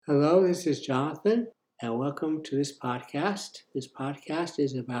Hello, this is Jonathan, and welcome to this podcast. This podcast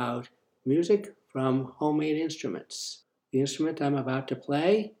is about music from homemade instruments. The instrument I'm about to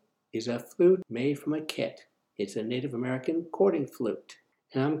play is a flute made from a kit. It's a Native American cording flute,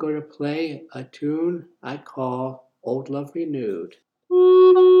 and I'm going to play a tune I call Old Love Renewed.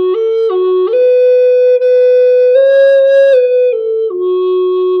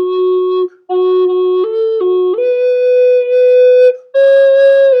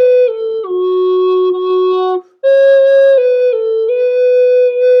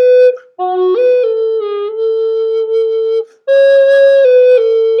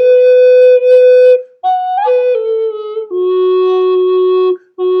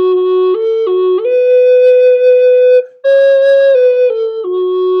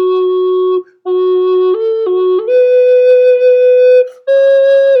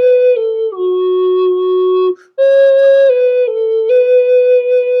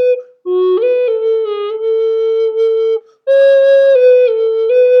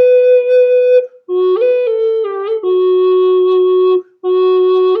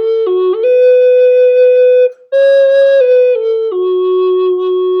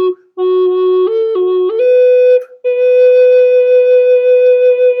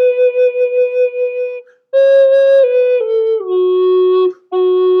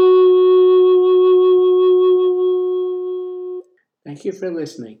 Thank you for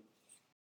listening.